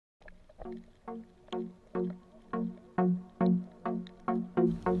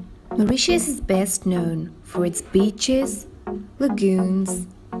Mauritius is best known for its beaches, lagoons,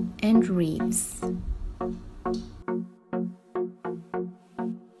 and reefs.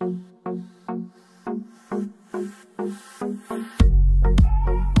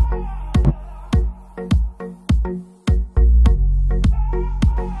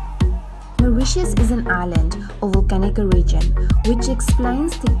 Mauritius is an island or volcanic region, which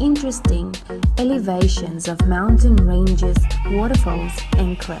explains the interesting elevations of mountain ranges, waterfalls,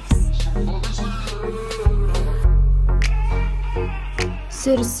 and cliffs.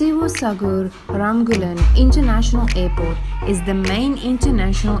 Seewoosagur Ramgoolam International Airport is the main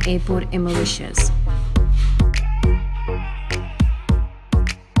international airport in Mauritius.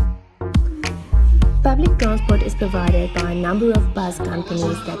 Public transport is provided by a number of bus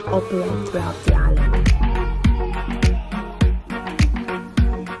companies that operate throughout the island.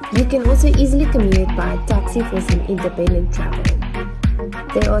 You can also easily commute by taxi for some independent travel.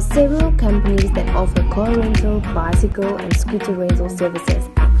 There are several companies that offer car rental, bicycle and scooter rental services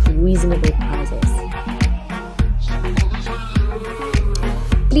at reasonable prices.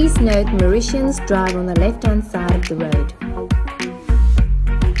 Please note Mauritians drive on the left-hand side of the road.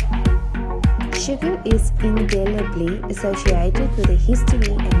 Sugar is indelibly associated with the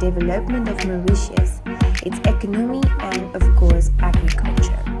history and development of Mauritius, its economy and, of course,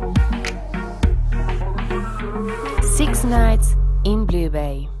 agriculture. 6 nights in Blue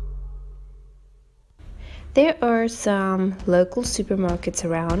Bay. There are some local supermarkets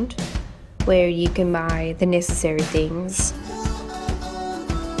around where you can buy the necessary things.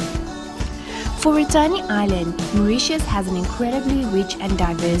 For a tiny island, Mauritius has an incredibly rich and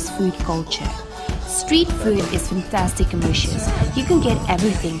diverse food culture. Street food is fantastic in Mauritius. You can get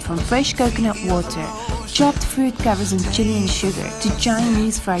everything from fresh coconut water, chopped fruit covers in chili and sugar, to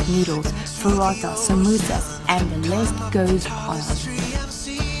Chinese fried noodles, paratha, samosas, and the list goes on.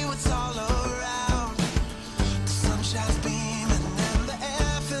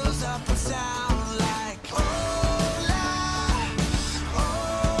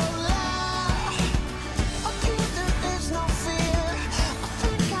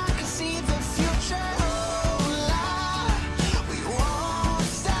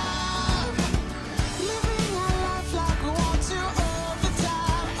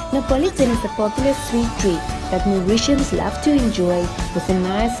 Napolitan is a popular sweet treat that Mauritians love to enjoy with a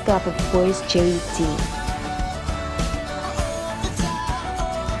nice cup of moist cherry tea.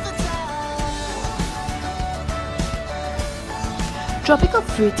 Tropical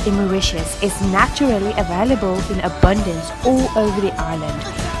fruit in Mauritius is naturally available in abundance all over the island,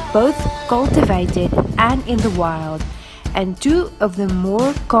 both cultivated and in the wild. And 2 of the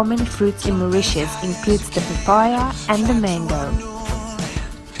more common fruits in Mauritius includes the papaya and the mango.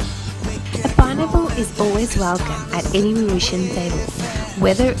 Pineapple is always welcome at any Mauritian table,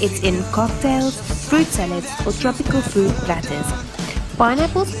 whether it's in cocktails, fruit salads or tropical fruit platters.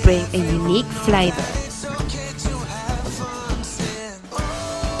 Pineapples bring a unique flavor.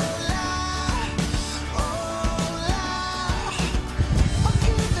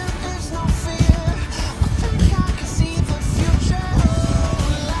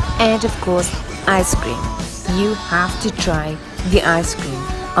 And of course, ice cream. You have to try the ice cream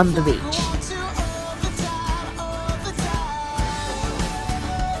on the beach.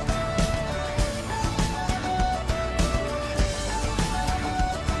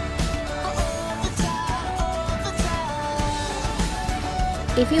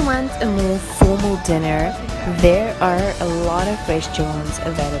 If you want a more formal dinner, there are a lot of restaurants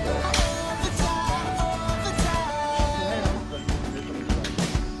available.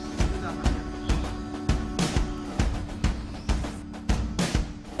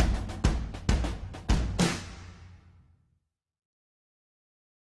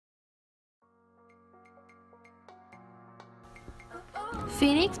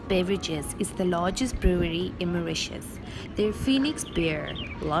 Phoenix Beverages is the largest brewery in Mauritius. Their Phoenix beer,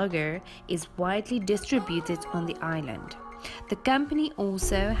 lager, is widely distributed on the island. The company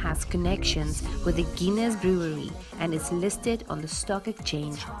also has connections with the Guinness Brewery and is listed on the Stock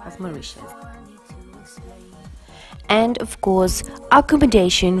Exchange of Mauritius. And of course,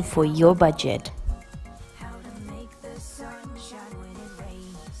 accommodation for your budget.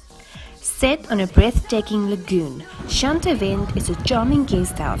 Set on a breathtaking lagoon, Chantavent is a charming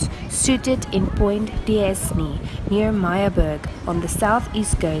guesthouse suited in Point d'Esne near Meierburg on the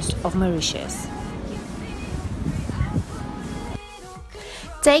southeast coast of Mauritius.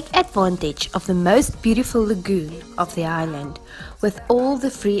 Take advantage of the most beautiful lagoon of the island with all the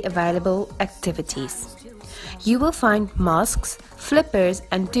free available activities. You will find mosques, flippers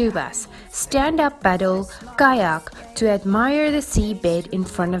and tubas, stand-up paddle, kayak to admire the seabed in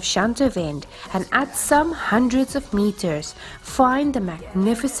front of Chantovent, and at some hundreds of meters, find the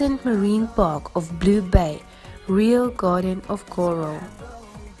magnificent marine park of Blue Bay, real garden of coral.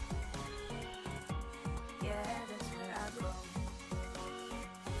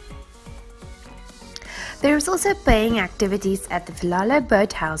 There is also paying activities at the Vilala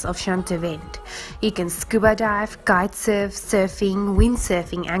Boathouse of Chantovent. You can scuba dive, kite surf, surfing,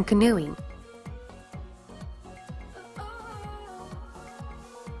 windsurfing and canoeing.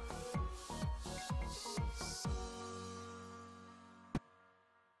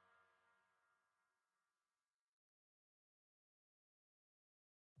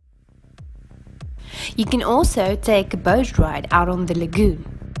 You can also take a boat ride out on the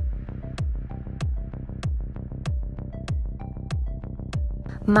lagoon.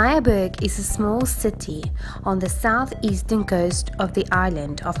 Meierburg is a small city on the southeastern coast of the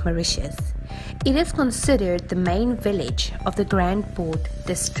island of Mauritius. It is considered the main village of the Grand Port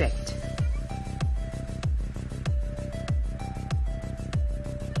district.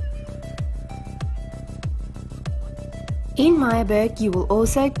 In Meierburg, you will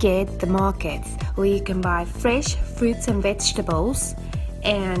also get the markets where you can buy fresh fruits and vegetables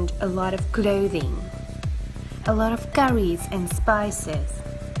and a lot of clothing, a lot of curries and spices.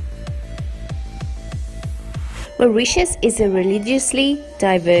 Mauritius is a religiously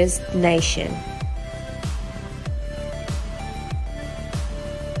diverse nation.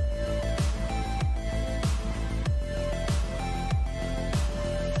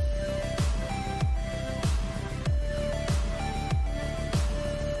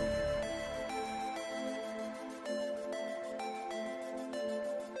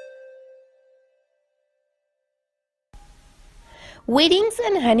 Weddings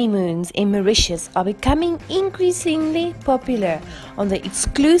and honeymoons in Mauritius are becoming increasingly popular on the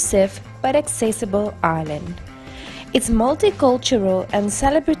exclusive but accessible island. Its multicultural and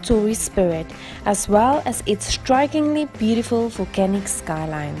celebratory spirit, as well as its strikingly beautiful volcanic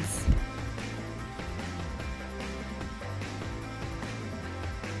skylines.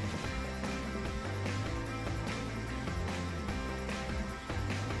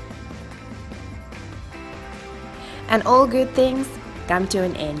 And all good things come to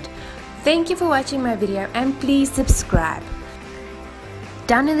an end. Thank you for watching my video and please subscribe.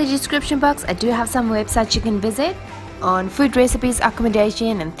 Down in the description box I do have some websites you can visit on food recipes,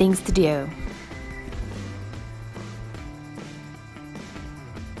 accommodation and things to do.